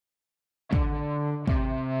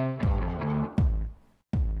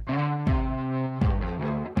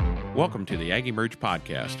Welcome to the Ag Emerge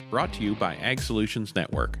podcast, brought to you by Ag Solutions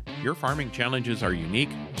Network. Your farming challenges are unique,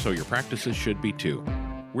 so your practices should be too.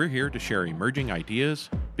 We're here to share emerging ideas,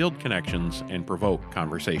 build connections, and provoke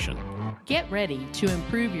conversation. Get ready to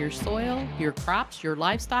improve your soil, your crops, your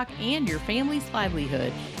livestock, and your family's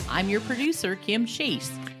livelihood. I'm your producer, Kim Chase.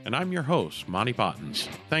 And I'm your host, Monty Bottens.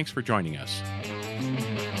 Thanks for joining us.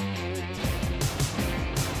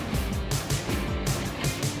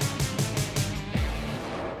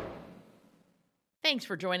 Thanks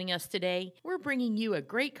for joining us today. We're bringing you a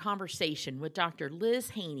great conversation with Dr.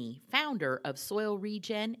 Liz Haney, founder of Soil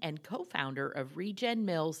Regen and co-founder of Regen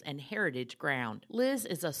Mills and Heritage Ground. Liz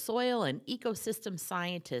is a soil and ecosystem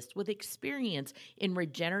scientist with experience in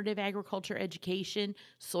regenerative agriculture education,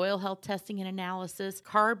 soil health testing and analysis,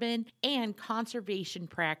 carbon, and conservation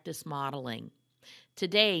practice modeling.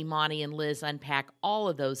 Today, Monty and Liz unpack all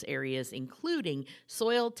of those areas, including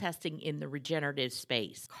soil testing in the regenerative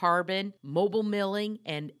space, carbon, mobile milling,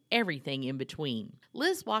 and everything in between.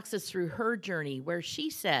 Liz walks us through her journey where she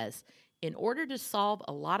says, in order to solve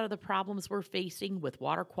a lot of the problems we're facing with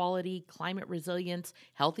water quality, climate resilience,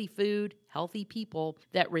 healthy food, healthy people,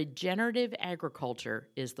 that regenerative agriculture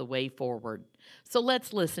is the way forward. So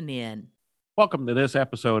let's listen in. Welcome to this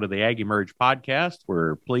episode of the Ag Emerge podcast.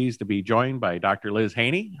 We're pleased to be joined by Dr. Liz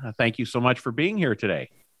Haney. Thank you so much for being here today.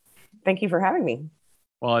 Thank you for having me.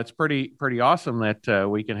 Well, it's pretty awesome that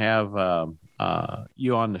we can have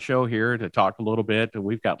you on the show here to talk a little bit.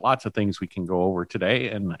 We've got lots of things we can go over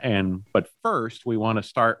today, but first we want to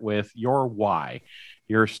start with your why,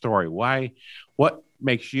 your story. Why, what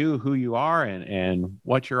makes you who you are, and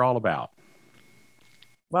what you're all about.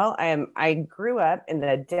 Well, I grew up in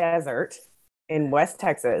the desert in West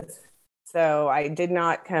Texas. So I did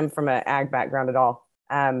not come from an ag background at all.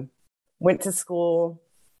 Went to school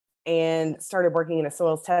and started working in a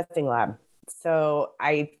soils testing lab. So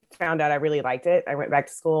I found out I really liked it. I went back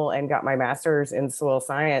to school and got my master's in soil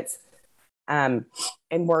science and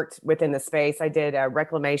worked within the space. I did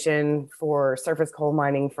reclamation for surface coal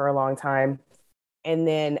mining for a long time. And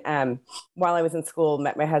then while I was in school,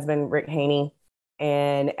 met my husband, Rick Haney.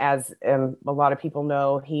 And as a lot of people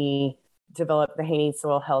know, he developed the Haney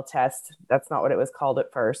soil health test. That's not what it was called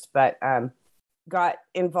at first, but got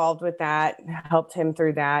involved with that, helped him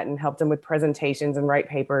through that, and helped him with presentations and write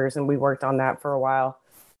papers. And we worked on that for a while.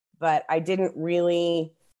 But I didn't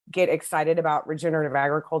really get excited about regenerative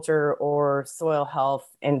agriculture or soil health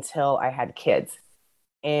until I had kids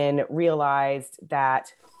and realized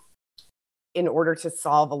that in order to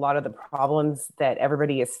solve a lot of the problems that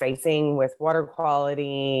everybody is facing with water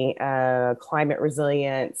quality, climate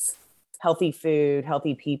resilience, healthy food,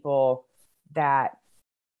 healthy people, that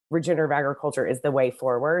regenerative agriculture is the way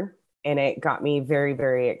forward. And it got me very,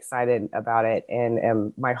 very excited about it.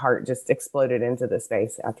 And my heart just exploded into the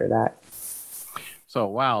space after that. So,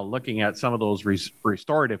 wow, looking at some of those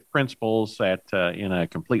restorative principles that in a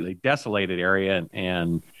completely desolated area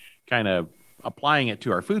and kind of applying it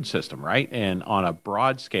to our food system, right? And on a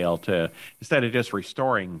broad scale to, instead of just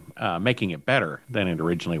restoring, making it better than it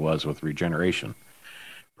originally was with regeneration.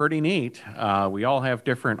 Pretty neat. We all have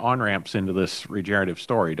different on-ramps into this regenerative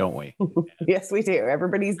story, don't we? Yes, we do.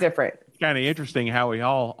 Everybody's different. It's kind of interesting how we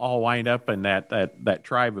all wind up in that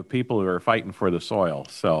tribe of people who are fighting for the soil.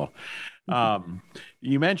 So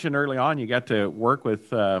you mentioned early on you got to work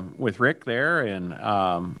with Rick there,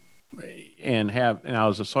 and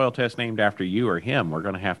is a soil test named after you or him? We're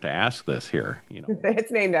going to have to ask this here.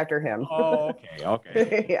 It's named after him. Oh,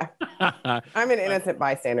 okay. Yeah, I'm an innocent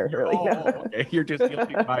bystander, really. Okay. You're just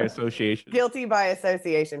guilty by association. Guilty by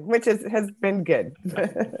association, which has been good.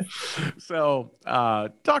 So,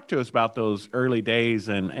 talk to us about those early days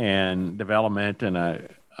and development and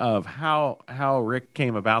of how Rick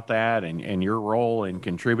came about that and your role in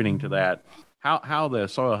contributing to that. How the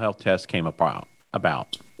soil health test came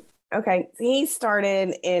about. Okay, so he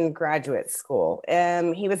started in graduate school.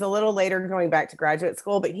 He was a little later going back to graduate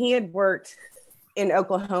school, but he had worked in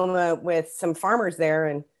Oklahoma with some farmers there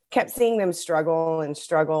and kept seeing them struggle.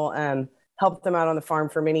 Helped them out on the farm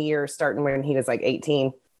for many years, starting when he was like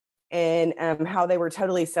 18, and how they were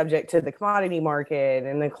totally subject to the commodity market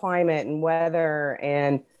and the climate and weather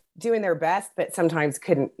and doing their best, but sometimes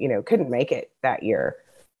couldn't make it that year.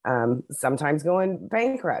 Sometimes going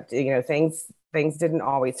bankrupt, things didn't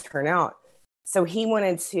always turn out. So he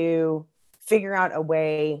wanted to figure out a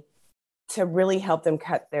way to really help them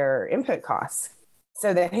cut their input costs.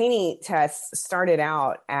 So the Haney test started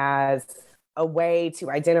out as a way to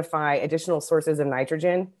identify additional sources of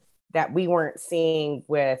nitrogen that we weren't seeing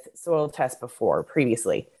with soil tests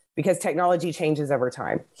previously, because technology changes over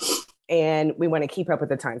time. and we want to keep up with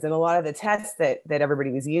the times. And a lot of the tests that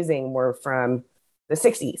everybody was using were from the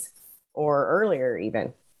 60s or earlier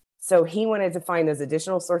even. So he wanted to find those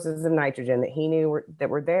additional sources of nitrogen that he knew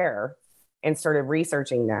that were there, and started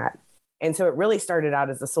researching that. And so it really started out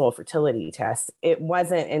as a soil fertility test. It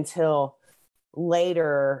wasn't until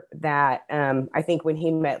later that I think when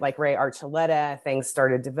he met like Ray Archuleta, things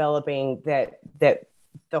started developing that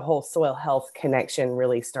the whole soil health connection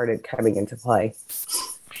really started coming into play.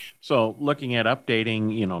 So looking at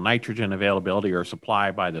updating, nitrogen availability or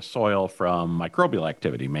supply by the soil from microbial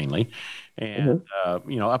activity mainly. And,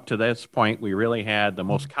 up to this point, we really had the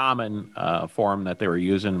most common form that they were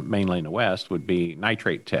using mainly in the West would be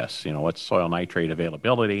nitrate tests. What's soil nitrate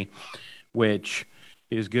availability, which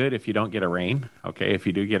is good if you don't get a rain. Okay, if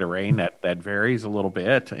you do get a rain, that varies a little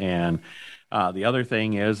bit. And the other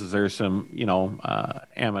thing is there's some,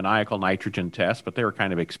 ammoniacal nitrogen tests, but they were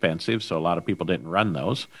kind of expensive, so a lot of people didn't run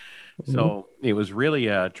those. So it was really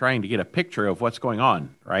trying to get a picture of what's going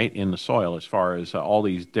on, right, in the soil as far as all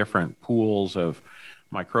these different pools of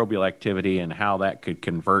microbial activity and how that could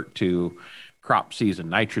convert to crop season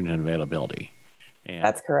nitrogen availability. And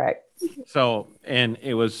that's correct. So, and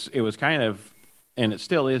it was kind of, and it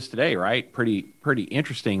still is today, right? Pretty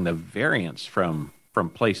interesting, the variance from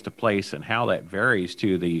place to place and how that varies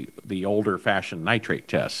to the older fashioned nitrate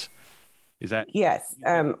tests. Is that? Yes.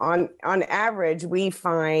 On average, we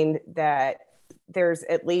find that there's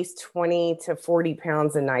at least 20 to 40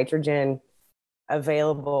 pounds of nitrogen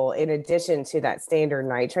available in addition to that standard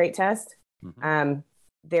nitrate test. Mm-hmm.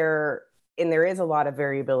 There is a lot of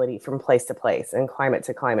variability from place to place and climate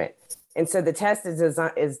to climate. And so the test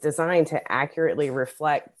is designed to accurately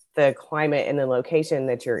reflect the climate and the location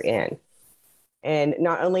that you're in. And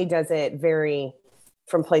not only does it vary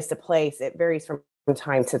from place to place, it varies from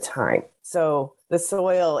time to time. So the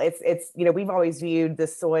soil, it's we've always viewed the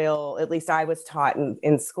soil, at least I was taught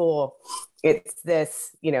in school, it's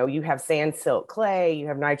this, you have sand, silt, clay, you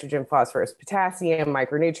have nitrogen, phosphorus, potassium,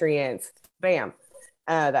 micronutrients, bam,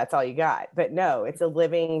 that's all you got. But no, it's a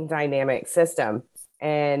living dynamic system.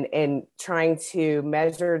 And trying to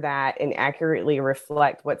measure that and accurately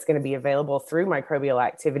reflect what's going to be available through microbial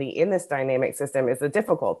activity in this dynamic system is a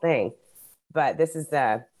difficult thing. But this is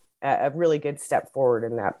a really good step forward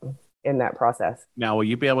in that process. Now, will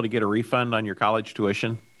you be able to get a refund on your college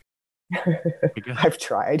tuition? I've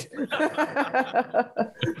tried.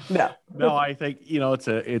 No, I think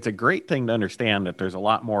it's a great thing to understand that there's a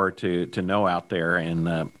lot more to know out there,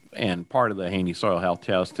 and part of the Haney Soil Health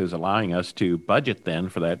Test is allowing us to budget then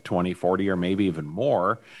for that 20, 40, or maybe even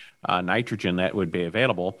more nitrogen that would be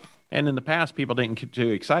available. And in the past, people didn't get too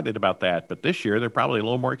excited about that, but this year they're probably a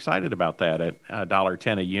little more excited about that at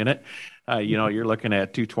 $1.10 a unit. You're looking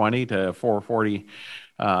at $220 to $440.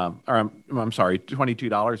 I'm sorry,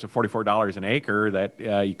 $22 to $44 an acre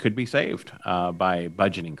that you could be saved by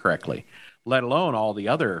budgeting correctly, let alone all the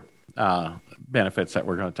other benefits that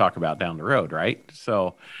we're going to talk about down the road, right?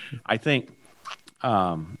 So I think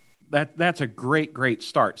that's a great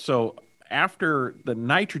start. So after the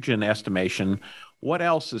nitrogen estimation, what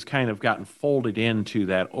else has kind of gotten folded into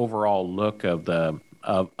that overall look of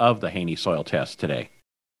the Haney soil test today?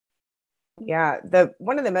 Yeah,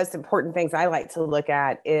 one of the most important things I like to look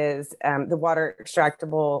at is the water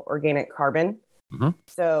extractable organic carbon. Mm-hmm.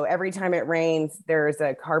 So every time it rains, there's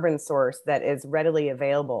a carbon source that is readily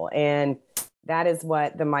available, and that is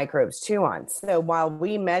what the microbes chew on. So while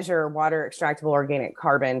we measure water extractable organic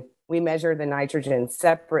carbon, we measure the nitrogen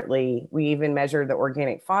separately. We even measure the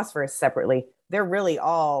organic phosphorus separately. They're really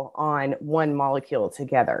all on one molecule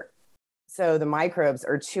together. So the microbes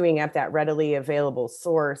are chewing up that readily available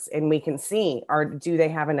source, and we can see, do they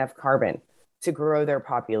have enough carbon to grow their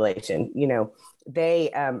population?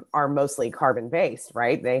 They are mostly carbon-based,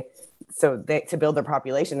 right? To build their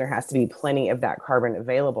population, there has to be plenty of that carbon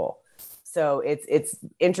available. So it's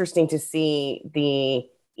interesting to see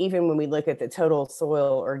even when we look at the total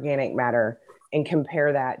soil organic matter and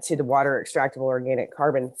compare that to the water extractable organic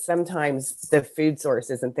carbon, sometimes the food source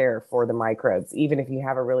isn't there for the microbes, even if you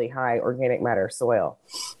have a really high organic matter soil.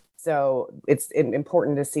 So it's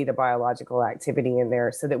important to see the biological activity in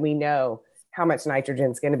there so that we know how much nitrogen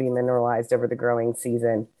is going to be mineralized over the growing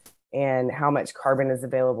season and how much carbon is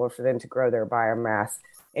available for them to grow their biomass.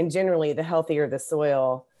 And generally, the healthier the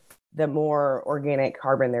soil, the more organic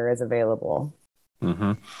carbon there is available.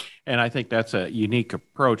 Mm-hmm. And I think that's a unique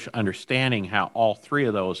approach, understanding how all three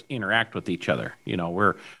of those interact with each other.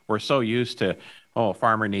 We're so used to, a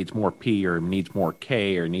farmer needs more P or needs more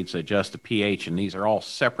K or needs to adjust the pH, and these are all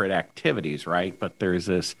separate activities, right? But there's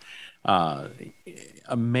this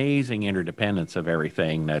amazing interdependence of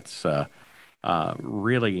everything that's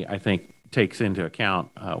really, I think, takes into account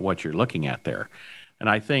what you're looking at there. And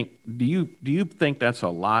I think, do you think that's a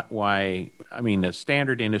lot why, I mean, the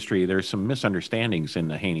standard industry, there's some misunderstandings in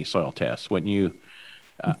the Haney soil test. Wouldn't you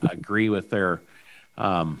agree with their,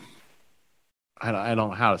 I don't know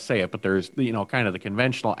how to say it, but there's, kind of the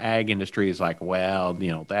conventional ag industry is like, well,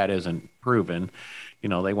 that isn't proven.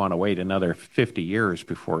 They want to wait another 50 years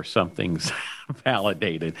before something's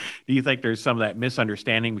validated. Do you think there's some of that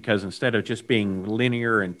misunderstanding because instead of just being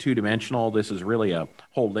linear and two-dimensional, this is really a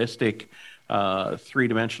holistic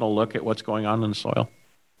three-dimensional look at what's going on in the soil?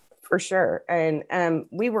 For sure. And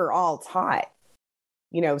we were all taught,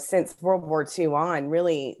 since World War II on,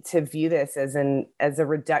 really to view this as a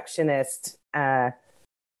reductionist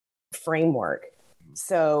framework.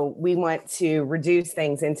 So we want to reduce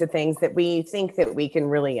things into things that we think that we can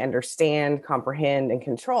really understand, comprehend, and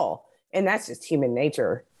control. And that's just human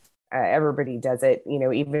nature. Everybody does it,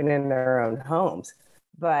 even in their own homes.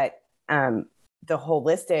 But the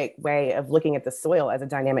holistic way of looking at the soil as a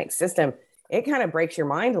dynamic system, it kind of breaks your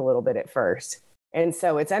mind a little bit at first. And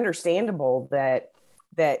so it's understandable that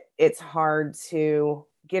it's hard to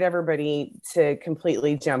get everybody to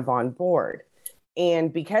completely jump on board.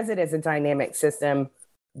 And because it is a dynamic system,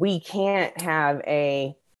 we can't have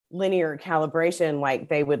a linear calibration like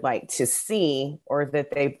they would like to see or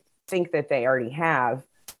that they think that they already have,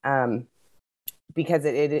 because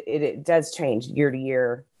it does change year to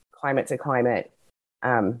year, climate to climate,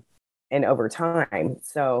 and over time.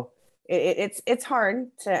 So it's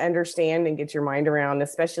hard to understand and get your mind around,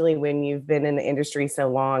 especially when you've been in the industry so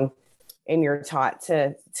long and you're taught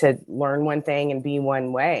to learn one thing and be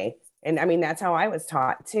one way. And I mean, that's how I was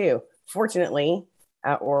taught too. Fortunately,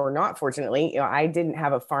 or not fortunately, I didn't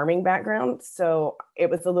have a farming background. So it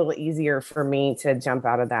was a little easier for me to jump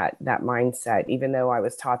out of that mindset, even though I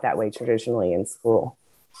was taught that way traditionally in school.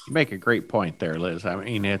 You make a great point there, Liz. I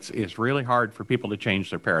mean, it's really hard for people to change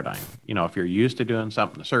their paradigm. If you're used to doing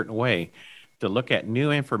something a certain way, to look at new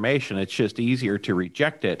information, it's just easier to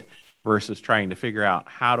reject it versus trying to figure out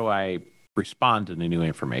how do I respond to the new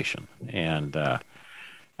information. And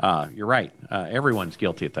you're right. Everyone's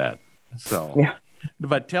guilty of that. So, yeah.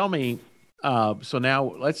 But tell me, so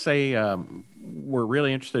now let's say we're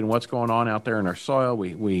really interested in what's going on out there in our soil.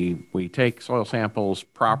 We take soil samples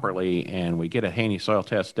properly and we get a Haney soil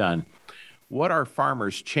test done. What are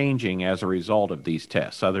farmers changing as a result of these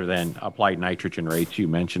tests, other than applied nitrogen rates you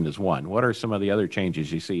mentioned as one? What are some of the other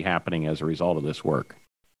changes you see happening as a result of this work?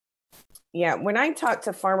 Yeah, when I talk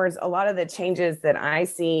to farmers, a lot of the changes that I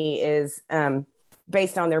see is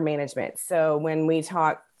based on their management. So when we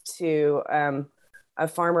talk to a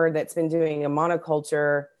farmer that's been doing a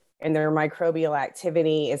monoculture and their microbial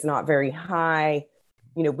activity is not very high,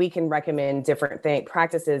 we can recommend different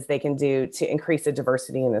practices they can do to increase the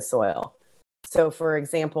diversity in the soil. So for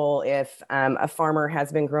example, if a farmer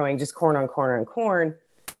has been growing just corn on corn on corn,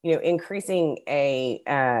 increasing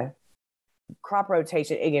a crop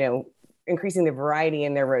rotation, increasing the variety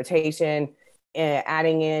in their rotation,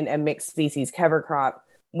 adding in a mixed species cover crop,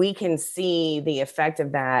 we can see the effect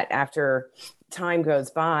of that after time goes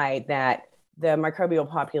by, that the microbial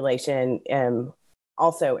population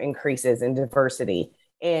also increases in diversity.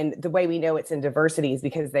 And the way we know it's in diversity is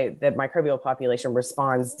because the microbial population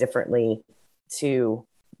responds differently to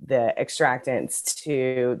the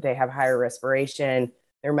extractants, they have higher respiration,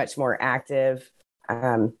 they're much more active.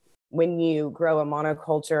 When you grow a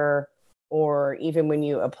monoculture, or even when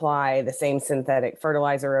you apply the same synthetic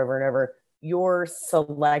fertilizer over and over, you're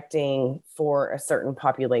selecting for a certain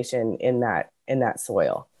population in that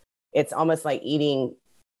soil. It's almost like eating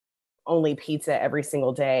only pizza every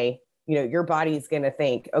single day. Your body's going to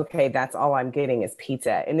think, okay, that's all I'm getting is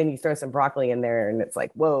pizza. And then you throw some broccoli in there and it's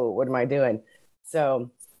like, whoa, what am I doing? So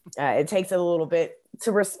it takes a little bit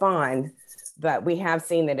to respond, but we have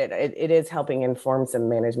seen that it is helping inform some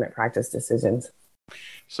management practice decisions.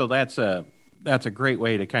 So that's a great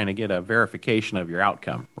way to kind of get a verification of your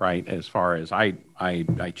outcome, right? As far as I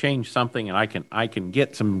change something and I can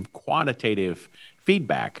get some quantitative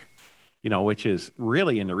feedback, which is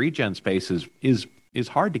really in the regen space is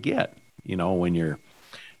hard to get, when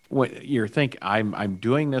you're think I'm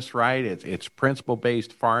doing this right. It's principle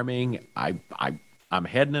based farming. I'm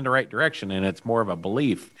heading in the right direction, and it's more of a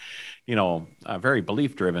belief, very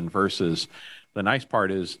belief driven versus. The nice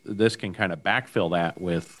part is this can kind of backfill that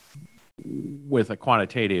with a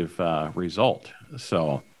quantitative result.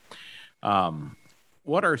 So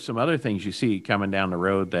what are some other things you see coming down the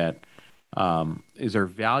road that is there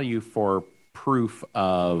value for proof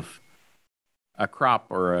of a crop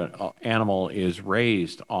or an animal is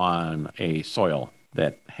raised on a soil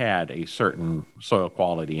that had a certain soil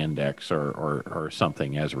quality index or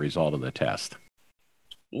something as a result of the test.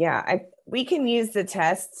 Yeah, we can use the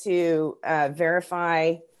test to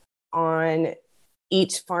verify on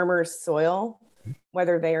each farmer's soil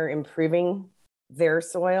whether they are improving their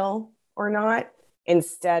soil or not,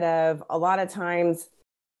 instead of a lot of times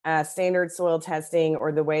standard soil testing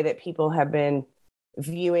or the way that people have been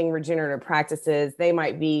viewing regenerative practices. They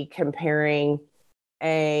might be comparing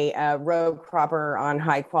a row cropper on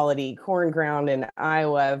high quality corn ground in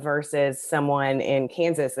Iowa versus someone in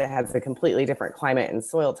Kansas that has a completely different climate and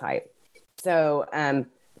soil type. So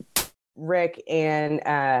Rick and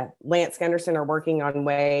Lance Gunderson are working on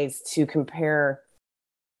ways to compare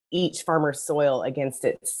each farmer's soil against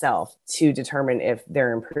itself to determine if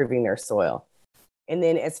they're improving their soil. And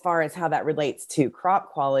then as far as how that relates to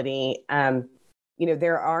crop quality,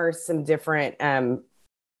 there are some different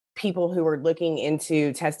people who are looking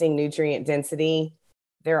into testing nutrient density.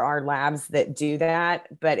 There are labs that do that,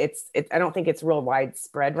 but I don't think it's real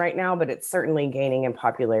widespread right now, but it's certainly gaining in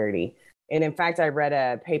popularity. And in fact, I read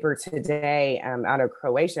a paper today out of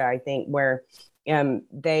Croatia, I think, where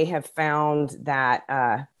they have found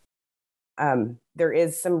that there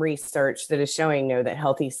is some research that is showing that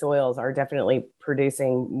healthy soils are definitely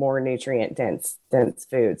producing more nutrient dense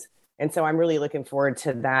foods. And so I'm really looking forward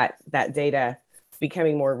to that data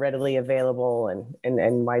becoming more readily available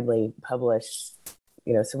and widely published,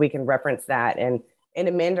 so we can reference that and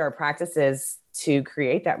amend our practices to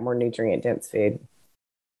create that more nutrient dense food.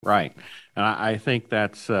 Right. And I think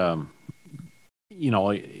that's,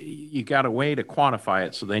 you got a way to quantify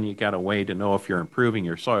it. So then you got a way to know if you're improving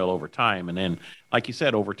your soil over time. And then, like you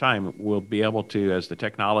said, over time, we'll be able to, as the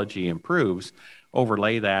technology improves,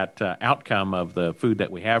 overlay that outcome of the food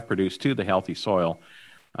that we have produced to the healthy soil.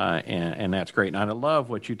 And that's great. And I love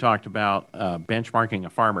what you talked about, benchmarking a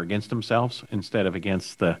farmer against themselves instead of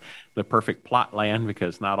against the perfect plot land,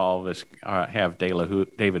 because not all of us have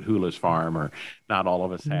David Hula's farm, or not all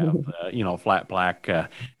of us have, flat black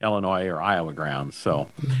Illinois or Iowa grounds. So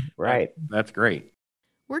right. That's great.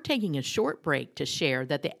 We're taking a short break to share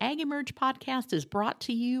that the Ag Emerge podcast is brought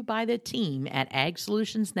to you by the team at Ag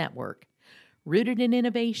Solutions Network. Rooted in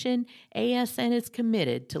innovation, ASN is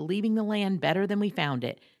committed to leaving the land better than we found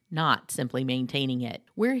it, not simply maintaining it.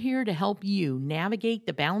 We're here to help you navigate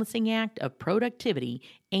the balancing act of productivity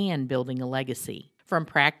and building a legacy. From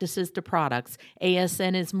practices to products,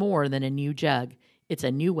 ASN is more than a new jug. It's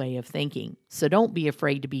a new way of thinking. So don't be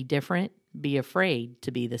afraid to be different. Be afraid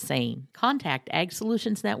to be the same. Contact Ag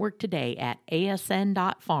Solutions Network today at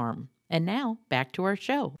asn.farm. And now, back to our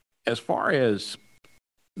show. As far as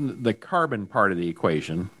the carbon part of the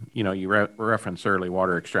equation, you referenced early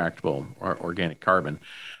water extractable or organic carbon.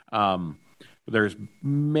 There's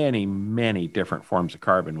many, many different forms of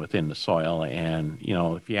carbon within the soil. And,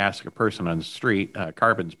 if you ask a person on the street,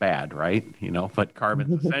 carbon's bad, right? But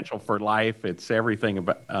carbon's essential for life. It's everything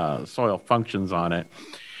about soil functions on it.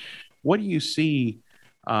 What do you see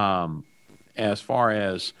as far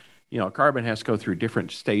as, carbon has to go through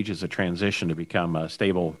different stages of transition to become a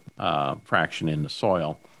stable fraction in the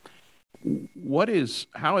soil.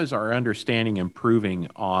 How is our understanding improving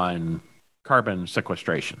on carbon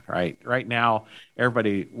sequestration, right? Right now,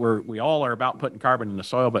 we all are about putting carbon in the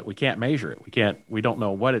soil, but we can't measure it. We don't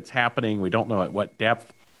know what it's happening. We don't know at what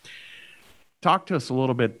depth. Talk to us a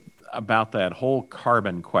little bit about that whole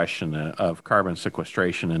carbon question of carbon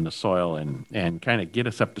sequestration in the soil and kind of get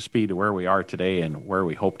us up to speed to where we are today and where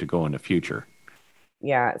we hope to go in the future.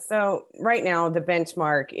 Yeah. So right now the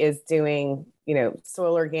benchmark is doing,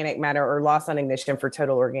 soil organic matter or loss on ignition for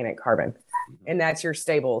total organic carbon. Mm-hmm. And that's your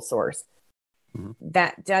stable source. Mm-hmm.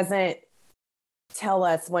 That doesn't tell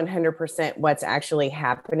us 100% what's actually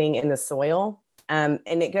happening in the soil. And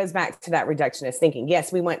it goes back to that reductionist thinking.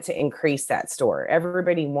 Yes, we want to increase that store.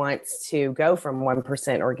 Everybody wants to go from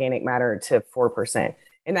 1% organic matter to 4%.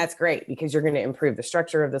 And that's great because you're going to improve the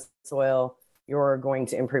structure of the soil. You're going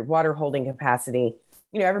to improve water holding capacity.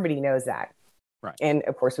 Everybody knows that. Right. And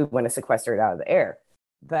of course, we want to sequester it out of the air.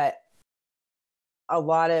 But a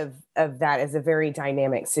lot of that is a very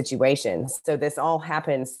dynamic situation. So this all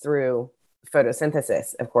happens through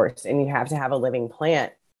photosynthesis, of course. And you have to have a living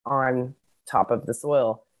plant on top of the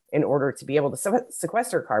soil in order to be able to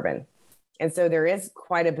sequester carbon. And so there is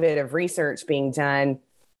quite a bit of research being done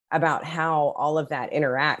about how all of that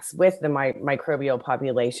interacts with the microbial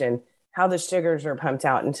population, how the sugars are pumped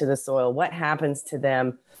out into the soil, what happens to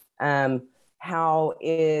them, how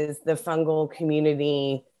is the fungal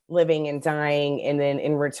community living and dying, and then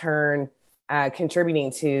in return,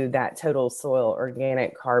 contributing to that total soil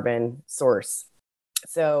organic carbon source.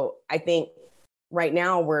 So I think right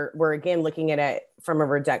now we're again looking at it from a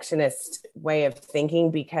reductionist way of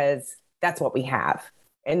thinking, because that's what we have.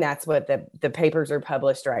 And that's what the papers are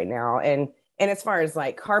published right now. And as far as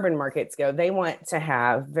like carbon markets go, they want to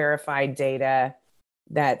have verified data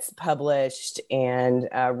that's published and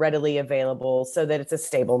readily available so that it's a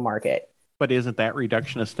stable market. But isn't that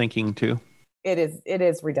reductionist thinking too? It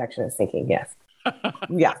is reductionist thinking, yes.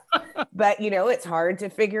 Yeah. But, it's hard to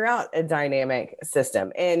figure out a dynamic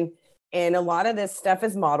system. And a lot of this stuff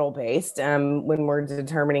is model based when we're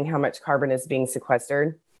determining how much carbon is being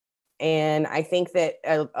sequestered. And I think that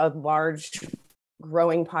a large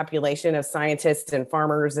growing population of scientists and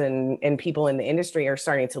farmers and people in the industry are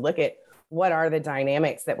starting to look at what are the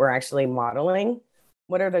dynamics that we're actually modeling,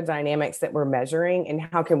 what are the dynamics that we're measuring, and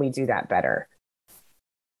how can we do that better?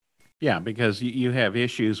 Yeah, because you have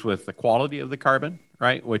issues with the quality of the carbon,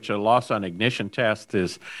 right? Which a loss on ignition test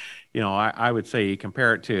is, I would say you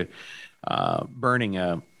compare it to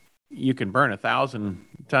you can burn 1,000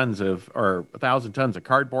 tons of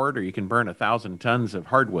cardboard, or you can burn 1,000 tons of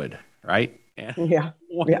hardwood, right? And yeah.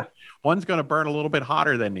 One's going to burn a little bit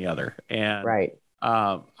hotter than the other. And right.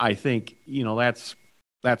 I think,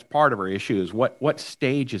 that's part of our issue is what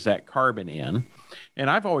stage is that carbon in? And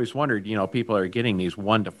I've always wondered, people are getting these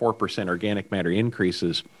 1% to 4% organic matter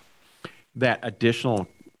increases, that additional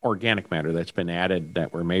organic matter that's been added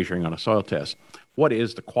that we're measuring on a soil test. What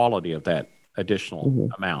is the quality of that additional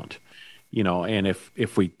amount? And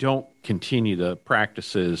if we don't continue the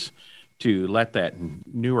practices to let that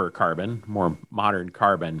newer carbon, more modern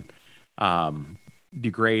carbon,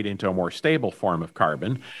 degrade into a more stable form of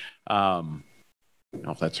carbon, I don't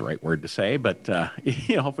know if that's the right word to say, but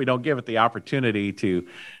if we don't give it the opportunity to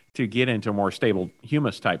get into a more stable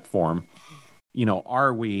humus type form,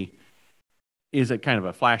 is it kind of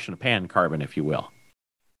a flash in the pan carbon, if you will?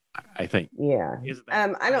 I think. Yeah.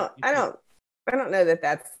 I don't know that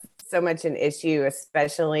that's so much an issue,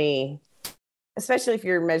 especially if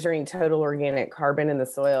you're measuring total organic carbon in the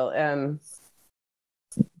soil,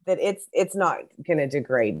 that it's not going to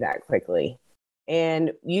degrade that quickly.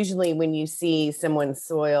 And usually when you see someone's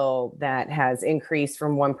soil that has increased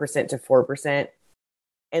from 1% to 4%,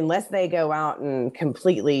 unless they go out and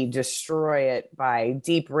completely destroy it by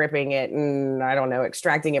deep ripping it and, I don't know,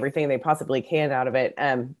 extracting everything they possibly can out of it,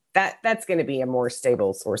 that's going to be a more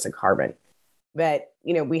stable source of carbon. But,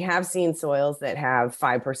 we have seen soils that have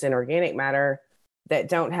 5% organic matter that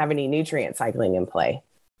don't have any nutrient cycling in play.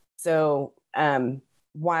 So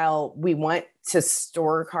while we want to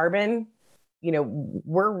store carbon,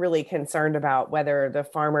 we're really concerned about whether the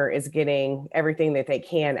farmer is getting everything that they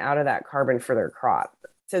can out of that carbon for their crop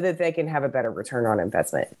so that they can have a better return on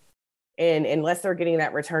investment. And unless they're getting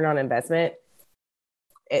that return on investment,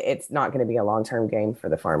 it's not going to be a long-term gain for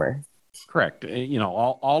the farmer. Correct.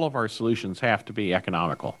 All of our solutions have to be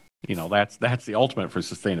economical. That's the ultimate for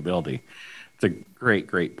sustainability. It's a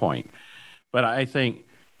great point. But I think,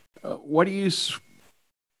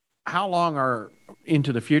 how long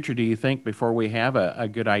into the future do you think before we have a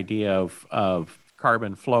good idea of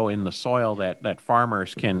carbon flow in the soil that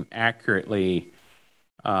farmers can accurately,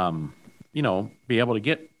 be able to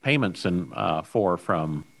get payments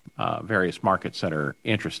from various markets that are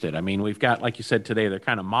interested? I mean, we've got, like you said today, they're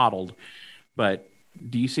kind of modeled, but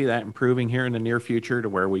do you see that improving here in the near future to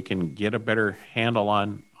where we can get a better handle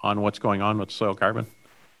on what's going on with soil carbon?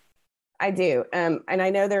 I do. And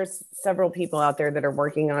I know there's several people out there that are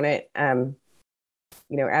working on it,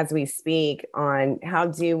 as we speak, on how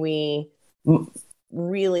do we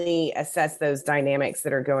really assess those dynamics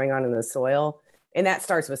that are going on in the soil. And that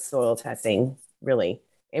starts with soil testing, really.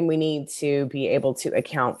 And we need to be able to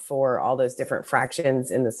account for all those different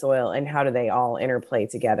fractions in the soil and how do they all interplay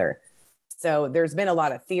together. So there's been a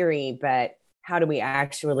lot of theory, but how do we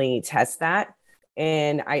actually test that?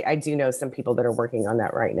 And I do know some people that are working on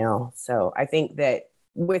that right now. So I think that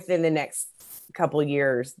within the next couple of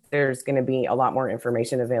years, there's going to be a lot more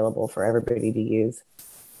information available for everybody to use.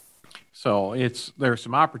 So there's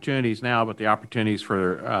some opportunities now, but the opportunities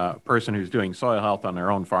for a person who's doing soil health on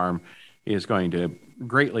their own farm is going to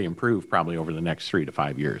greatly improve probably over the next 3 to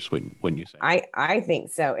 5 years, wouldn't you say? I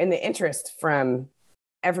think so. And the interest from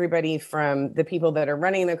everybody, from the people that are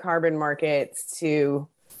running the carbon markets to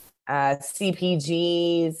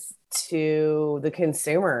CPGs to the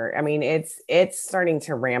consumer. I mean, it's starting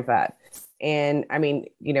to ramp up. And I mean,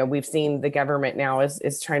 we've seen the government now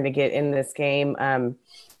is trying to get in this game,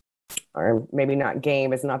 or maybe not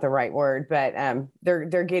game is not the right word, but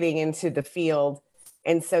they're getting into the field.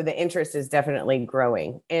 And so the interest is definitely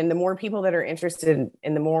growing. And the more people that are interested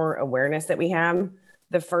and the more awareness that we have,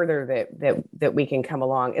 the further that we can come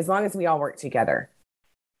along, as long as we all work together.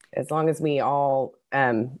 as long as we all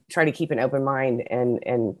try to keep an open mind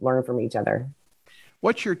and learn from each other.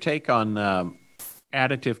 What's your take on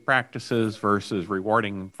additive practices versus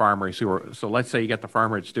rewarding farmers who are, so let's say you got the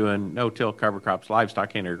farmer that's doing no-till cover crops,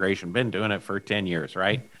 livestock integration, been doing it for 10 years,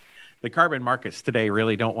 right? The carbon markets today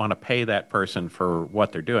really don't want to pay that person for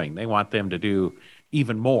what they're doing. They want them to do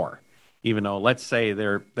even more, even though let's say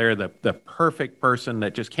they're the perfect person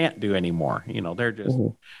that just can't do anymore. They're just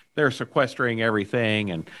they're sequestering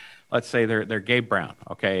everything, and let's say they're Gabe Brown,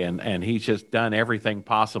 okay, and he's just done everything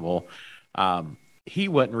possible. He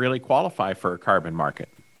wouldn't really qualify for a carbon market,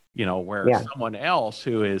 where someone else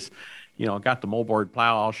who is, got the moldboard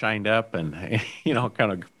plow all shined up and,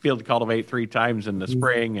 kind of field cultivate 3 times in the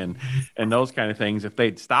spring and those kind of things. If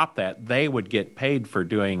they'd stop that, they would get paid for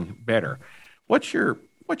doing better. What's your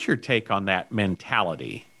take on that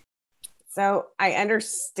mentality? So I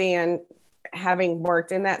understand, having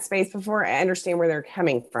worked in that space before, I understand where they're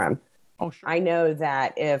coming from. Oh, sure. I know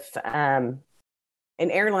that if an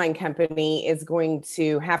airline company is going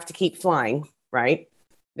to have to keep flying, right?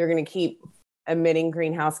 They're going to keep emitting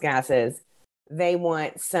greenhouse gases. They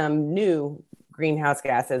want some new greenhouse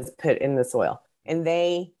gases put in the soil. And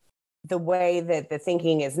the way that the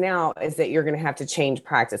thinking is now is that you're going to have to change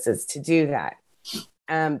practices to do that.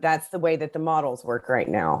 That's the way that the models work right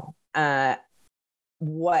now.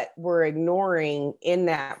 What we're ignoring in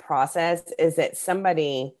that process is that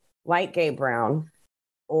somebody like Gabe Brown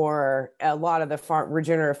or a lot of the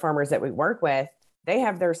regenerative farmers that we work with, they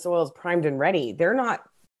have their soils primed and ready. They're not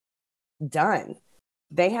done.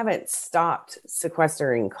 They haven't stopped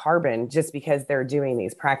sequestering carbon just because they're doing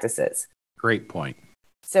these practices. Great point.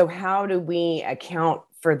 So how do we account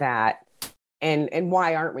for that? And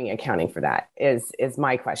why aren't we accounting for that is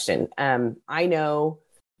my question. I know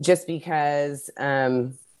just because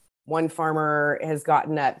one farmer has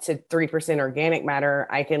gotten up to 3% organic matter,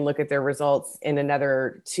 I can look at their results in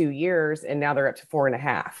another 2 years, and now they're up to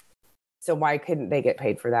 4.5. So why couldn't they get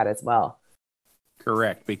paid for that as well?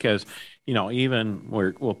 Correct. Because, even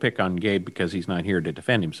we'll pick on Gabe because he's not here to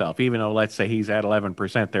defend himself, even though let's say he's at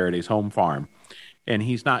 11% there at his home farm and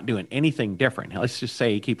he's not doing anything different. Let's just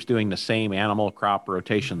say he keeps doing the same animal crop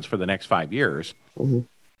rotations for the next 5 years. Mm-hmm.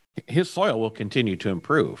 His soil will continue to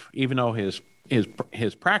improve, even though his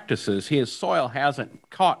practices, his soil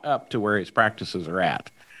hasn't caught up to where his practices are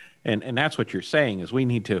at. And that's what you're saying is we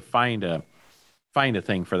need to find a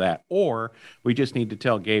thing for that. Or we just need to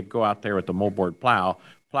tell Gabe, go out there with the moldboard plow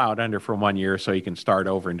it under for 1 year so you can start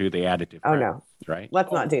over and do the additive. Oh, no. Right?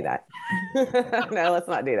 Let's not do that. No, let's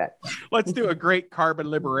not do that. Let's do a great carbon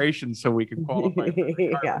liberation so we can qualify for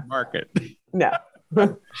the carbon market. No.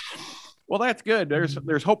 Well, that's good.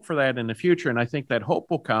 There's hope for that in the future, and I think that hope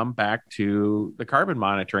will come back to the carbon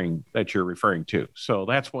monitoring that you're referring to. So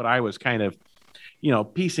that's what I was kind of,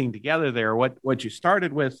 piecing together there. What you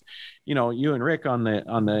started with, you and Rick on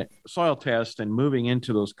the soil test and moving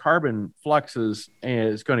into those carbon fluxes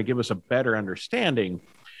is going to give us a better understanding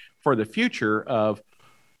for the future of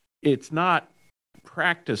it's not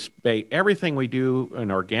practice-based. Everything we do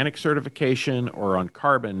in organic certification or on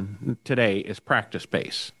carbon today is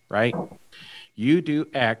practice-based, right? You do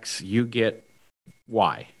X, you get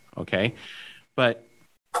Y, okay? But,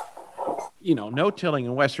 no-tilling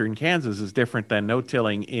in Western Kansas is different than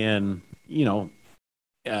no-tilling in,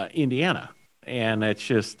 Indiana. And it's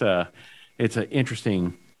just, it's an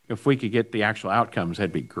interesting, if we could get the actual outcomes,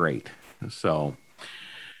 that'd be great. So,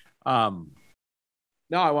 now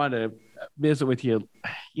I want to visit with you,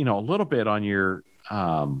 a little bit on your,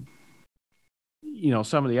 some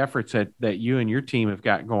of the efforts that you and your team have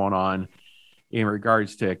got going on in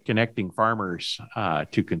regards to connecting farmers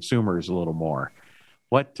to consumers a little more.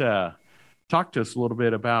 Talk to us a little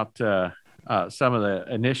bit about some of the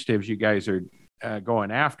initiatives you guys are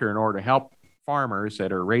going after in order to help farmers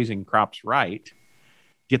that are raising crops right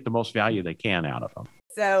get the most value they can out of them.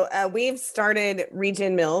 So we've started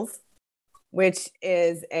Regen Mills, which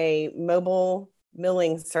is a mobile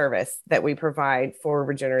milling service that we provide for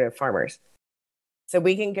regenerative farmers. So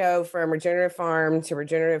we can go from regenerative farm to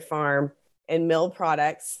regenerative farm and mill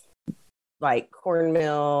products like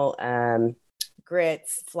cornmeal,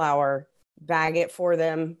 grits, flour, bag it for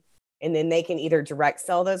them, and then they can either direct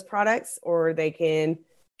sell those products or they can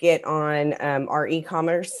get on our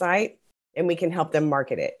e-commerce site and we can help them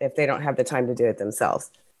market it if they don't have the time to do it themselves.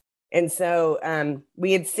 And so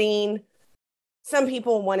we had seen some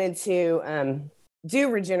people wanted to do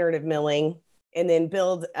regenerative milling and then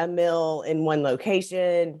build a mill in one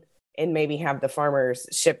location and maybe have the farmers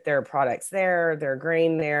ship their products there, their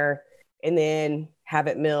grain there, and then have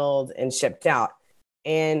it milled and shipped out.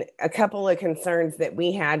 And a couple of concerns that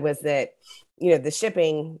we had was that, the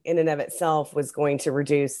shipping in and of itself was going to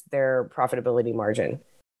reduce their profitability margin.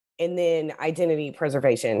 And then identity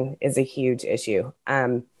preservation is a huge issue.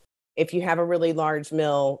 If you have a really large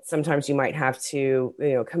mill, sometimes you might have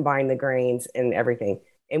to, combine the grains and everything.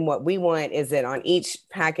 And what we want is that on each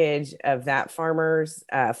package of that farmer's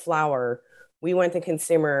flour, we want the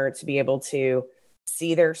consumer to be able to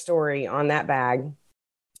see their story on that bag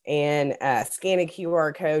and scan a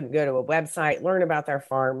QR code, go to a website, learn about their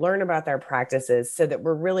farm, learn about their practices, so that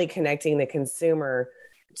we're really connecting the consumer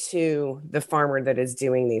to the farmer that is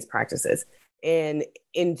doing these practices. And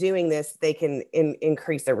in doing this, they can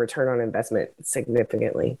increase their return on investment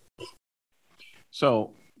significantly.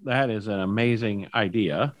 So that is an amazing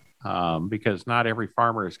idea, because not every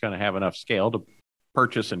farmer is going to have enough scale to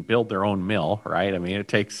purchase and build their own mill, right? I mean, it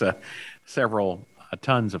takes several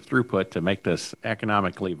tons of throughput to make this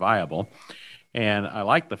economically viable. And I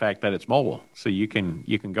like the fact that it's mobile, so you can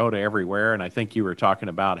go to everywhere. And I think you were talking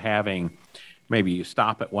about having, maybe you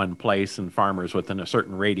stop at one place and farmers within a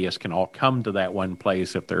certain radius can all come to that one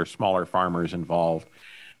place if there are smaller farmers involved.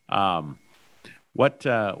 What's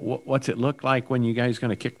it look like when you guys going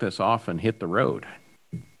to kick this off and hit the road?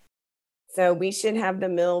 So we should have the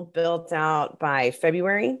mill built out by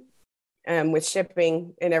February, with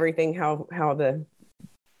shipping and everything, how the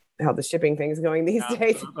shipping thing is going these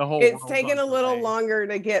days. It's taken a little longer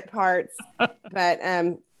to get parts, but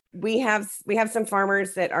we have some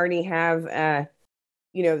farmers that already have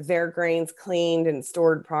their grains cleaned and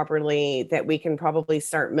stored properly that we can probably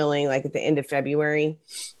start milling like at the end of February,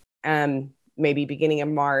 maybe beginning of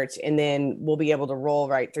March, and then we'll be able to roll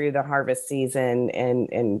right through the harvest season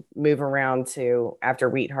and move around to after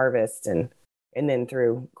wheat harvest and then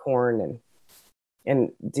through corn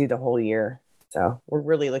and do the whole year. So we're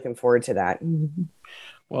really looking forward to that.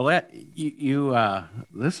 Well, that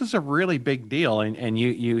this is a really big deal, and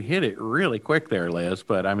you hit it really quick there, Liz.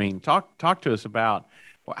 But I mean, talk to us about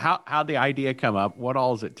how the idea come up. What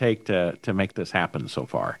all does it take to make this happen so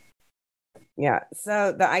far? Yeah,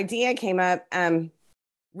 so the idea came up.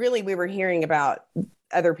 Really, we were hearing about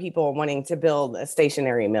other people wanting to build a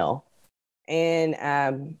stationary mill,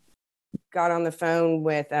 and got on the phone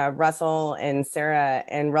with Russell and Sarah,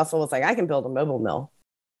 and Russell was like, I can build a mobile mill.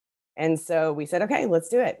 And so we said, okay, let's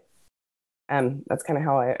do it. That's kind of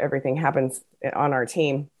how everything happens on our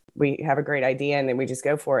team. We have a great idea and then we just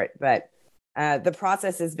go for it. But the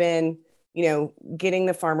process has been, getting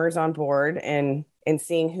the farmers on board and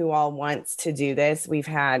seeing who all wants to do this. We've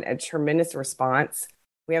had a tremendous response.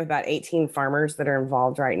 We have about 18 farmers that are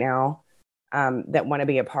involved right now that want to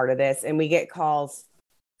be a part of this. And we get calls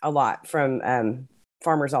a lot from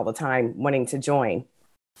farmers all the time wanting to join.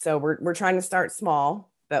 So we're trying to start small,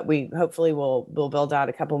 but we hopefully will build out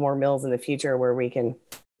a couple more mills in the future where we can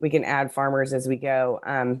add farmers as we go.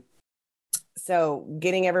 So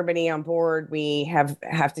getting everybody on board, we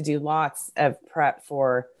have to do lots of prep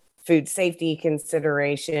for food safety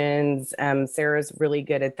considerations. Sarah's really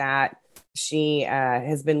good at that. She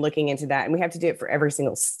has been looking into that, and we have to do it for every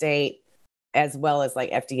single state as well as like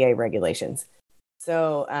FDA regulations.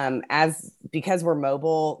 So because we're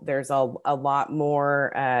mobile, there's a lot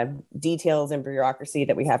more details and bureaucracy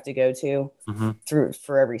that we have to go to through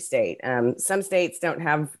for every state. Some states don't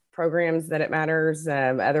have programs that it matters.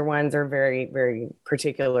 Other ones are very, very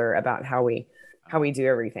particular about how we do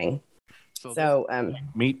everything. So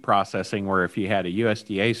meat processing, where if you had a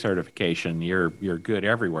USDA certification, you're good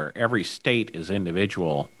everywhere. Every state is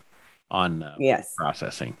individual on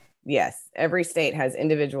processing. Yes, every state has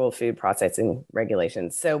individual food processing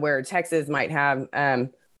regulations. So where Texas might have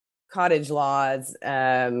cottage laws,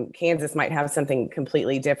 Kansas might have something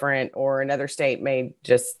completely different, or another state may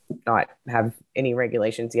just not have any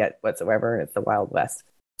regulations yet whatsoever. It's the Wild West.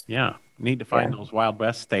 Yeah, need to find those Wild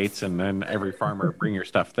West states, and then every farmer bring your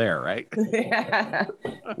stuff there, right?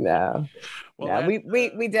 No. Well,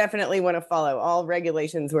 we definitely want to follow all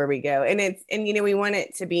regulations where we go, and we want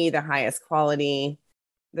it to be the highest quality,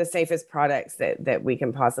 the safest products that we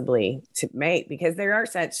can possibly to make, because there are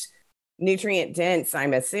such nutrient dense,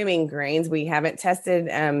 I'm assuming, grains. We haven't tested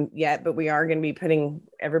yet, but we are going to be putting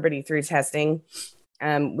everybody through testing.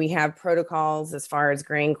 We have protocols as far as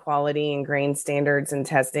grain quality and grain standards and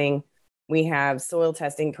testing. We have soil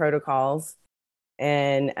testing protocols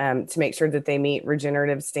and to make sure that they meet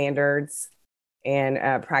regenerative standards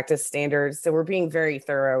and practice standards. So we're being very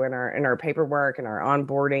thorough in our paperwork and our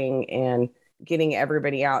onboarding and getting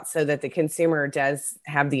everybody out so that the consumer does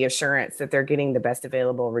have the assurance that they're getting the best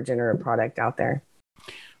available regenerative product out there.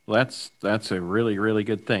 Well, that's a really, really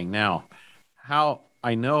good thing. Now, how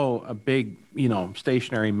I know a big,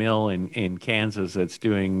 stationary mill in Kansas that's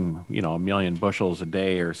doing, 1 million bushels a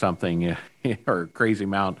day or something, or a crazy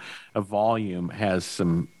amount of volume has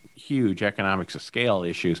some huge economics of scale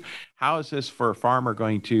issues. How is this for a farmer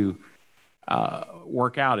going to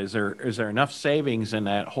work out? Is there enough savings in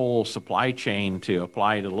that whole supply chain to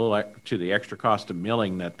apply to the extra cost of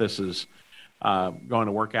milling that this is going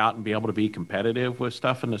to work out and be able to be competitive with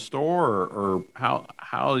stuff in the store, or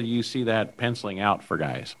how do you see that penciling out for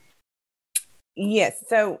guys? Yes.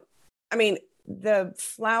 So, I mean, the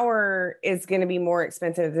flour is going to be more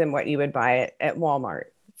expensive than what you would buy it at Walmart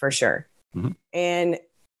for sure. Mm-hmm. And,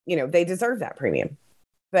 they deserve that premium.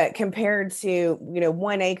 But compared to,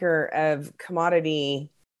 1 acre of commodity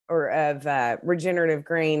or of regenerative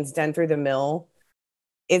grains done through the mill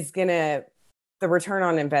the return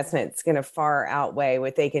on investment is going to far outweigh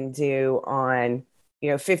what they can do on,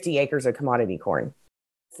 50 acres of commodity corn.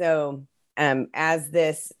 So as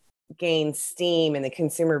this gains steam and the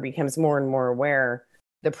consumer becomes more and more aware,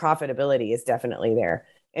 the profitability is definitely there.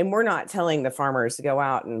 And we're not telling the farmers to go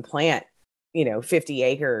out and plant, 50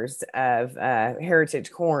 acres of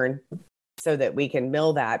heritage corn so that we can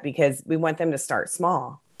mill that, because we want them to start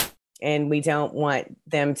small and we don't want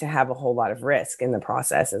them to have a whole lot of risk in the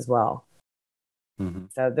process as well. Mm-hmm.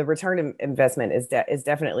 So the return on investment is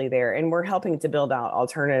definitely there, and we're helping to build out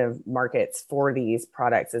alternative markets for these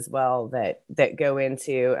products as well that go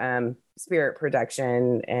into spirit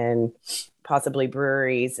production and possibly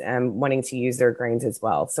breweries wanting to use their grains as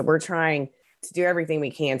well. So we're trying to do everything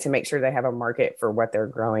we can to make sure they have a market for what they're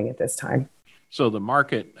growing at this time. So the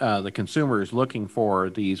market, the consumer is looking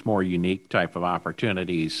for these more unique type of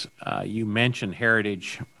opportunities. You mentioned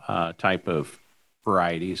heritage type of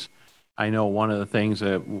varieties. I know one of the things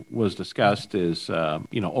that was discussed is,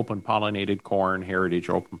 open pollinated corn, heritage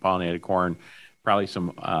open pollinated corn, probably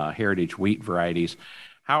some heritage wheat varieties.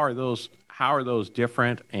 How are those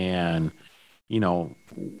different? And,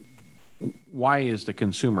 why is the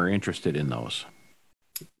consumer interested in those?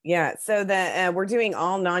 Yeah. So we're doing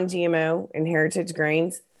all non-GMO and heritage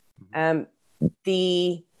grains. From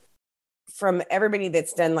everybody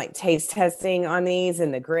that's done like taste testing on these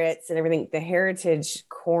and the grits and everything, the heritage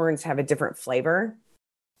corns have a different flavor.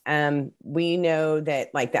 We know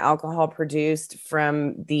that like the alcohol produced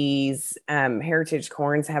from these heritage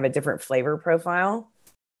corns have a different flavor profile,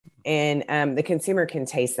 and the consumer can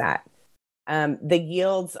taste that. The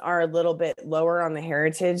yields are a little bit lower on the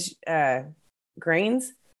heritage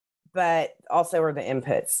grains, but also are the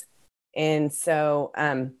inputs. And so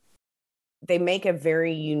they make a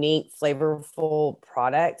very unique, flavorful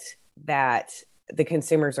product that the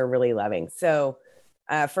consumers are really loving. So,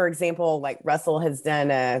 for example, like Russell has done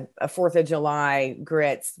a 4th of July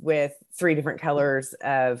grits with 3 different colors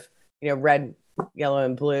of, red, yellow,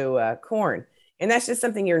 and blue corn. And that's just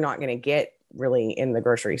something you're not going to get really in the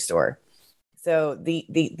grocery store. So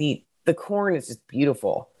the corn is just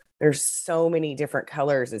beautiful. There's so many different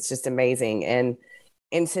colors. It's just amazing.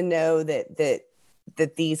 And to know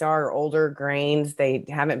that these are older grains, they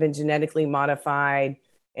haven't been genetically modified,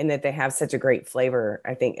 and that they have such a great flavor.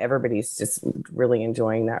 I think everybody's just really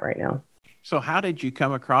enjoying that right now. So how did you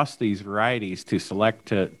come across these varieties to select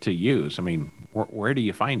to use? I mean, where do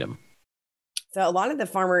you find them? So a lot of the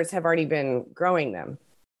farmers have already been growing them,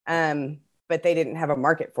 but they didn't have a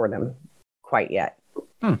market for them quite yet.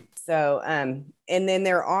 So, and then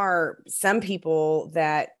there are some people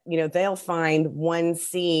that, they'll find one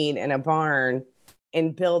seed in a barn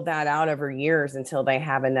and build that out over years until they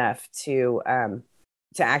have enough to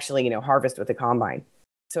actually, harvest with a combine.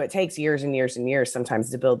 So it takes years and years and years sometimes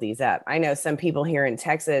to build these up. I know some people here in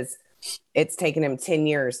Texas, it's taken them 10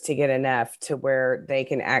 years to get enough to where they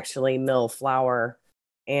can actually mill flour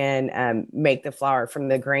and make the flour from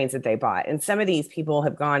the grains that they bought. And some of these people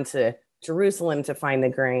have gone to Jerusalem to find the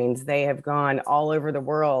grains. They have gone all over the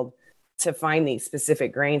world to find these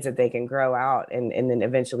specific grains that they can grow out and then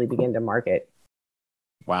eventually begin to market.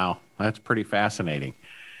 Wow, that's pretty fascinating,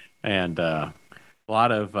 and a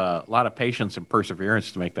lot of patience and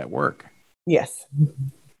perseverance to make that work. Yes.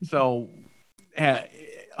 So,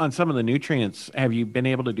 on some of the nutrients, have you been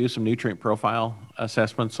able to do some nutrient profile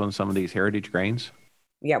assessments on some of these heritage grains?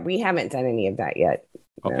 Yeah, we haven't done any of that yet.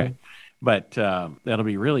 Okay. No. But that'll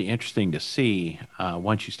be really interesting to see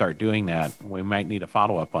once you start doing that. We might need a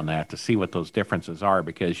follow-up on that to see what those differences are,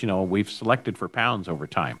 because, we've selected for pounds over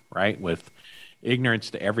time, right, with ignorance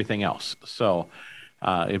to everything else. So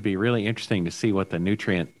it'd be really interesting to see what the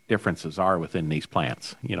nutrient differences are within these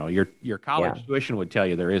plants. Your college tuition would tell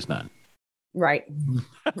you there is none. Right.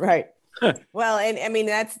 Right. Well, and I mean,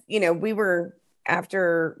 that's, we were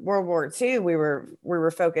after World War II, we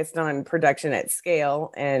were focused on production at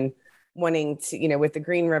scale and wanting to, with the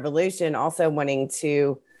Green Revolution, also wanting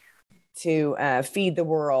to feed the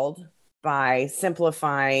world by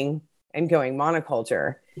simplifying and going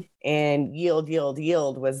monoculture. And yield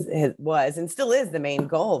was and still is the main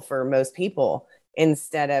goal for most people,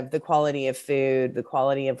 instead of the quality of food, the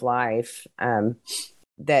quality of life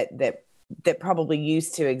that probably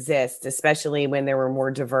used to exist, especially when there were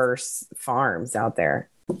more diverse farms out there.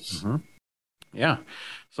 Mm-hmm. Yeah.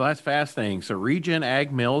 So that's fascinating. So Regen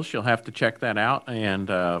Ag Mills, you'll have to check that out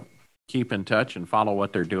and keep in touch and follow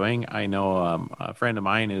what they're doing. I know a friend of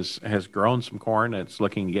mine has grown some corn that's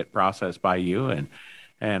looking to get processed by you,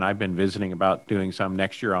 and I've been visiting about doing some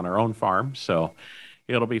next year on our own farm. So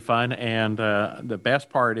it'll be fun. And the best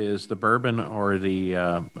part is the bourbon or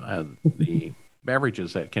the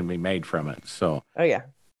beverages that can be made from it. So, oh yeah,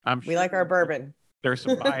 we like our bourbon. There's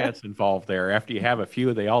some bias involved there. After you have a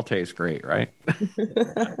few, they all taste great, right?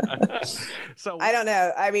 So I don't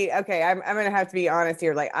know. I mean, okay, I'm going to have to be honest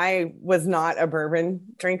here. Like, I was not a bourbon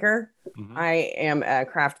drinker. Mm-hmm. I am a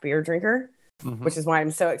craft beer drinker, mm-hmm. which is why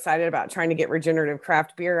I'm so excited about trying to get regenerative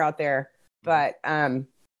craft beer out there. But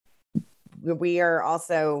we are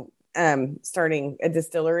also starting a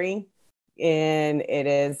distillery, and it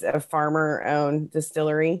is a farmer-owned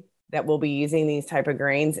distillery that will be using these type of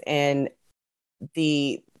grains. And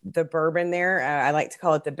the bourbon there, I like to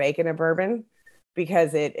call it the bacon of bourbon,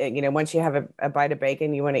 because it once you have a bite of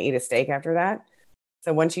bacon, you want to eat a steak after that.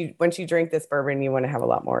 So once you drink this bourbon, you want to have a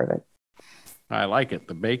lot more of it. I like it.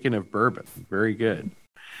 The bacon of bourbon. Very good.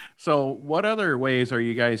 So what other ways are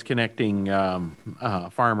you guys connecting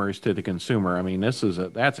farmers to the consumer? I mean,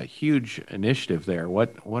 that's a huge initiative there.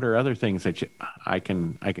 What are other things that I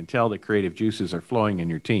can tell that creative juices are flowing in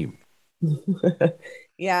your team?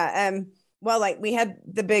 Yeah. Well, like, we had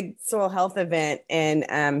the big soil health event,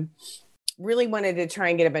 and really wanted to try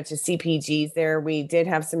and get a bunch of CPGs there. We did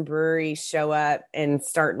have some breweries show up and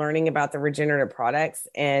start learning about the regenerative products,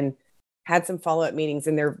 and had some follow-up meetings,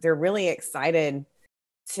 and they're really excited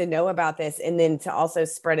to know about this, and then to also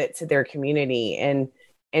spread it to their community.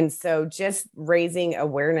 And so just raising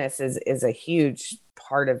awareness is a huge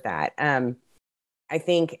part of that. I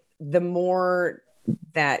think the more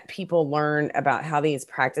that people learn about how these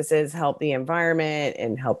practices help the environment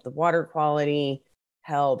and help the water quality,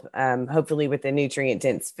 help hopefully with the nutrient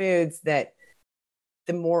dense foods, that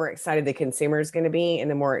the more excited the consumer is going to be,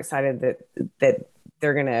 and the more excited that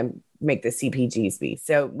they're going to make the CPGs be.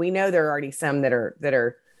 So we know there are already some that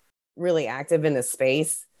are really active in the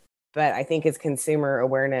space, but I think as consumer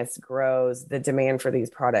awareness grows, the demand for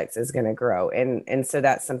these products is going to grow. And so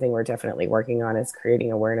that's something we're definitely working on, is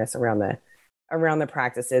creating awareness around the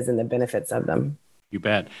practices and the benefits of them. You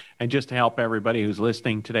bet. And just to help everybody who's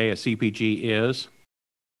listening today, a CPG is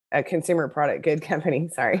a consumer product good company.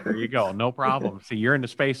 Sorry. There you go. No problem. See, you're in the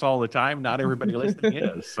space all the time. Not everybody listening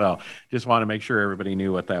is. So just want to make sure everybody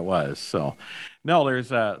knew what that was. So no, there's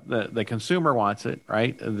the consumer wants it,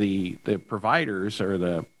 right? The providers or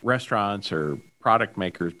the restaurants or product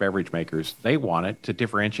makers, beverage makers, they want it to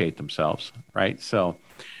differentiate themselves, right? So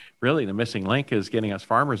really the missing link is getting us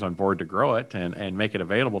farmers on board to grow it and make it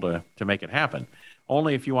available to make it happen.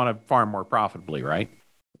 Only if you want to farm more profitably, right?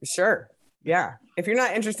 Sure. Yeah. If you're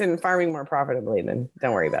not interested in farming more profitably, then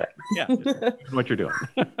don't worry about it. Yeah. Just what you're doing.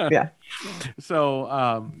 Yeah.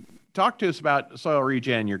 So talk to us about Soil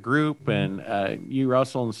Regen, your group, and you,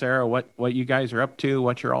 Russell and Sarah, what you guys are up to,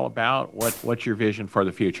 what you're all about, what's your vision for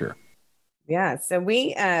the future? Yeah. So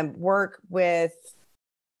we work with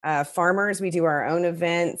farmers. We do our own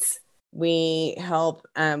events. We help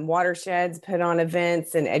watersheds put on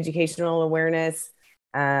events and educational awareness.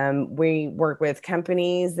 We work with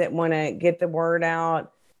companies that want to get the word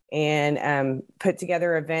out and put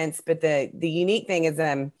together events. But the unique thing is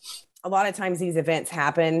a lot of times these events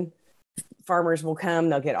happen. Farmers will come,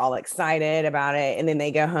 they'll get all excited about it, and then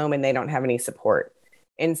they go home and they don't have any support.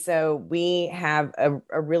 And so we have a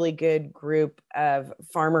really good group of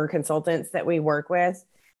farmer consultants that we work with.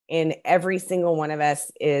 And every single one of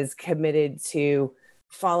us is committed to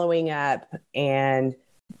following up and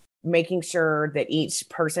making sure that each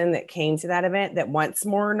person that came to that event that wants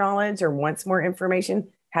more knowledge or wants more information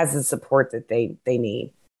has the support that they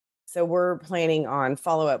need. So we're planning on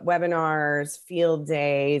follow-up webinars, field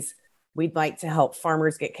days. We'd like to help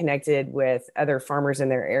farmers get connected with other farmers in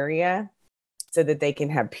their area so that they can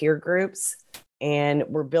have peer groups. And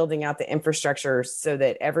we're building out the infrastructure so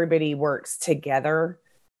that everybody works together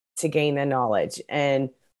to gain the knowledge. And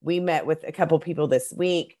we met with a couple people this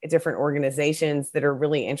week, different organizations that are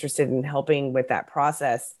really interested in helping with that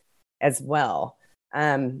process as well.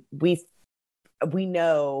 we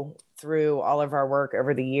know through all of our work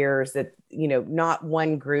over the years that, not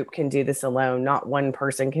one group can do this alone. Not one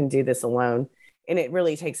person can do this alone. And it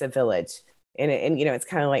really takes a village. And it's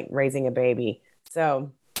kind of like raising a baby.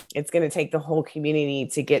 So it's going to take the whole community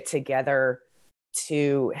to get together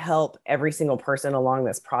to help every single person along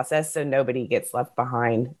this process, so nobody gets left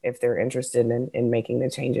behind if they're interested in making the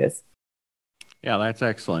changes. Yeah, that's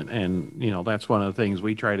excellent. And, that's one of the things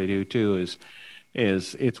we try to do too is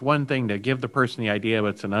it's one thing to give the person the idea, but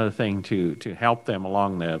it's another thing to help them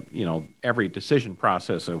along the, every decision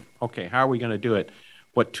process of, okay, how are we going to do it?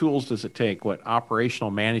 What tools does it take? What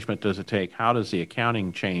operational management does it take? How does the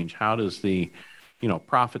accounting change? How does the,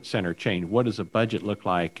 profit center change? What does the budget look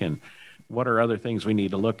like? And what are other things we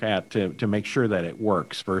need to look at to make sure that it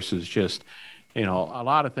works versus just, a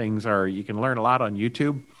lot of things are, you can learn a lot on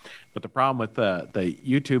YouTube, but the problem with the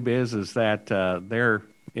YouTube is that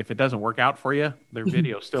if it doesn't work out for you, their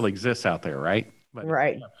video still exists out there, right? But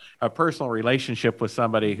right. A personal relationship with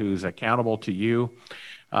somebody who's accountable to you,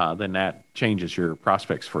 then that changes your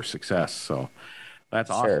prospects for success. So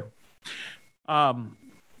that's awesome. Sure.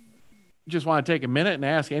 Just want to take a minute and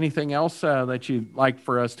ask anything else that you'd like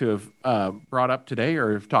for us to have brought up today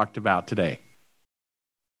or have talked about today.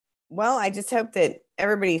 Well, I just hope that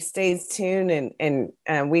everybody stays tuned,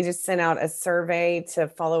 and we just sent out a survey to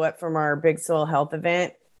follow up from our Big Soil Health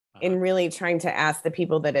event, and really trying to ask the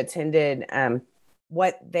people that attended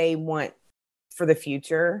what they want for the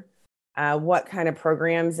future, what kind of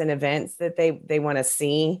programs and events that they want to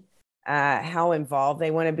see, how involved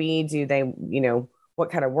they want to be. Do they, what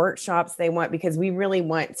kind of workshops they want, because we really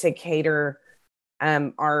want to cater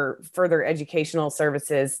our further educational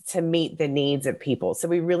services to meet the needs of people. So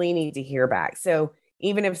we really need to hear back. So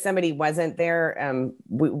even if somebody wasn't there,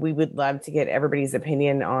 we would love to get everybody's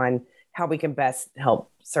opinion on how we can best help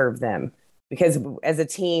serve them. Because as a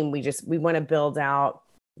team, we want to build out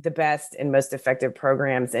the best and most effective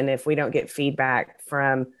programs. And if we don't get feedback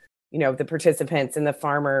from, the participants and the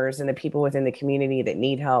farmers and the people within the community that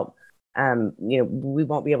need help, we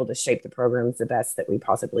won't be able to shape the programs the best that we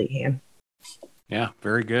possibly can. Yeah,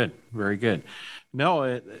 very good. Very good.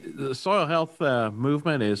 No, the soil health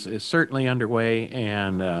movement is certainly underway,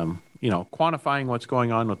 and, quantifying what's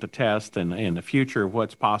going on with the test and the future of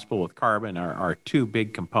what's possible with carbon are two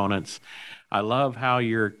big components. I love how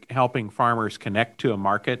you're helping farmers connect to a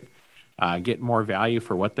market, get more value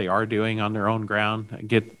for what they are doing on their own ground,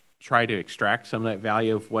 try to extract some of that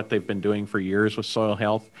value of what they've been doing for years with soil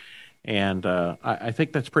health. And I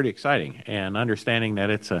think that's pretty exciting, and understanding that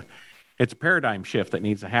it's a paradigm shift that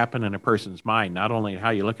needs to happen in a person's mind, not only how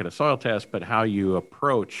you look at a soil test, but how you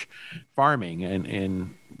approach farming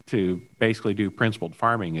and to basically do principled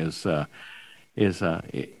farming it's a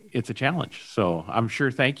challenge. So I'm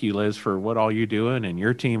sure, thank you, Liz, for what all you're doing and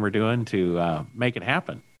your team are doing to make it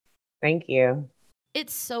happen. Thank you.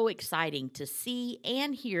 It's so exciting to see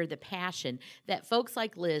and hear the passion that folks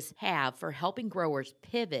like Liz have for helping growers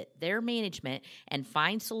pivot their management and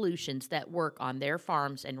find solutions that work on their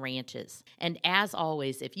farms and ranches. And as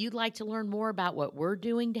always, if you'd like to learn more about what we're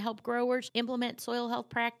doing to help growers implement soil health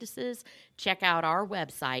practices, check out our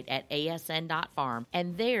website at asn.farm.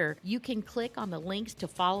 And there you can click on the links to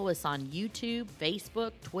follow us on YouTube,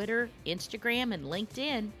 Facebook, Twitter, Instagram, and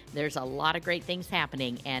LinkedIn. There's a lot of great things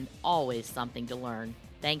happening and always something to learn.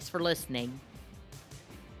 Thanks for listening.